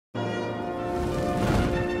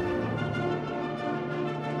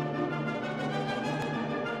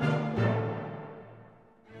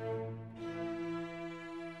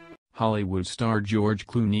Hollywood star George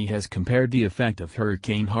Clooney has compared the effect of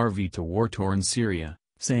Hurricane Harvey to war-torn Syria,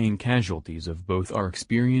 saying casualties of both are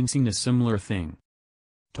experiencing a similar thing.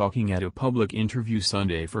 Talking at a public interview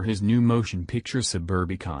Sunday for his new motion picture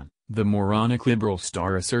Suburbicon, the moronic liberal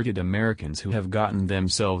star asserted Americans who have gotten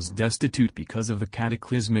themselves destitute because of the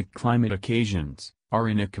cataclysmic climate occasions, are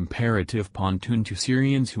in a comparative pontoon to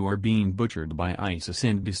Syrians who are being butchered by ISIS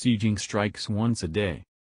and besieging strikes once a day.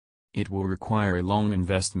 It will require a long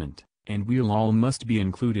investment, and we'll all must be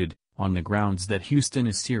included, on the grounds that Houston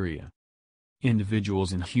is Syria.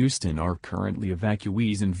 Individuals in Houston are currently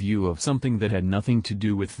evacuees in view of something that had nothing to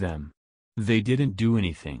do with them. They didn't do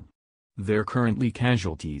anything. They're currently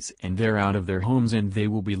casualties and they're out of their homes and they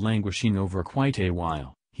will be languishing over quite a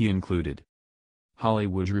while, he included.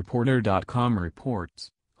 HollywoodReporter.com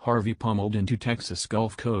reports, Harvey pummeled into Texas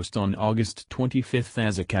Gulf Coast on August 25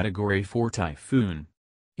 as a Category 4 typhoon.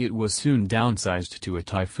 It was soon downsized to a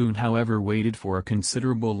typhoon, however waited for a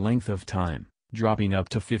considerable length of time, dropping up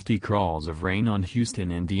to 50 crawls of rain on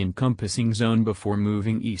Houston and the encompassing zone before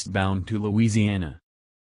moving eastbound to Louisiana.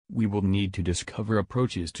 We will need to discover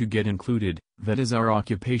approaches to get included, that is our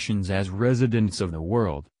occupations as residents of the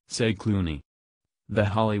world, said Clooney. The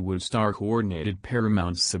Hollywood star coordinated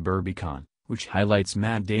Paramount's Suburbicon, which highlights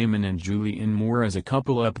Matt Damon and Julianne Moore as a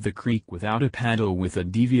couple up the creek without a paddle with a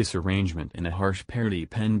devious arrangement and a harsh parody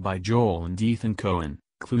penned by Joel and Ethan Coen,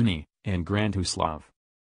 Clooney, and Grant Huslav.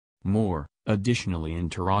 Moore, additionally in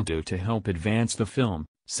Toronto to help advance the film,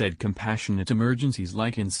 said compassionate emergencies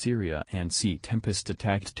like in Syria and sea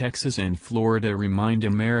tempest-attacked Texas and Florida remind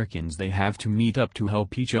Americans they have to meet up to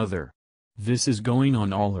help each other. This is going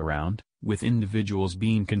on all around, with individuals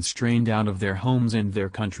being constrained out of their homes and their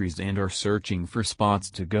countries and are searching for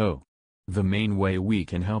spots to go. The main way we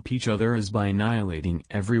can help each other is by annihilating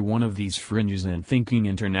every one of these fringes and thinking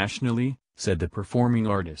internationally, said the performing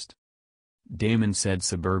artist. Damon said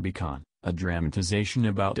Suburbicon, a dramatization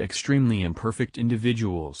about extremely imperfect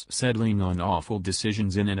individuals settling on awful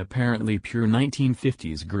decisions in an apparently pure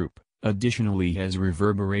 1950s group, additionally has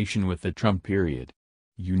reverberation with the Trump period.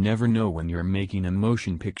 You never know when you're making a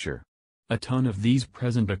motion picture. A ton of these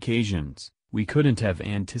present occasions, we couldn't have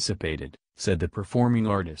anticipated, said the performing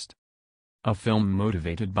artist. A film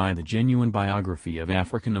motivated by the genuine biography of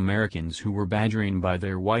African Americans who were badgering by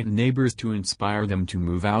their white neighbors to inspire them to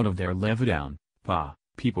move out of their leave-down,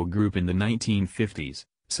 people group in the 1950s,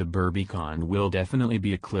 Suburbicon will definitely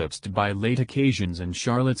be eclipsed by late occasions in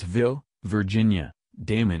Charlottesville, Virginia,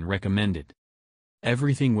 Damon recommended.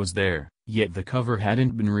 Everything was there, yet the cover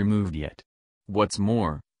hadn't been removed yet. What's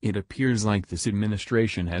more, it appears like this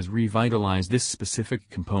administration has revitalized this specific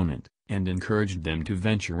component, and encouraged them to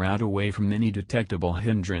venture out away from any detectable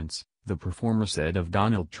hindrance, the performer said of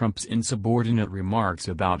Donald Trump's insubordinate remarks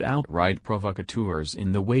about outright provocateurs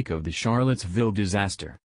in the wake of the Charlottesville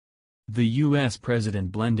disaster. The U.S.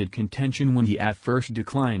 president blended contention when he at first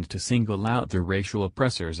declined to single out the racial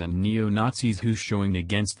oppressors and neo-Nazis whose showing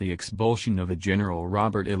against the expulsion of a General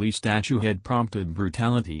Robert E. Lee statue had prompted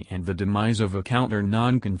brutality and the demise of a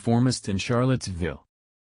counter-nonconformist in Charlottesville.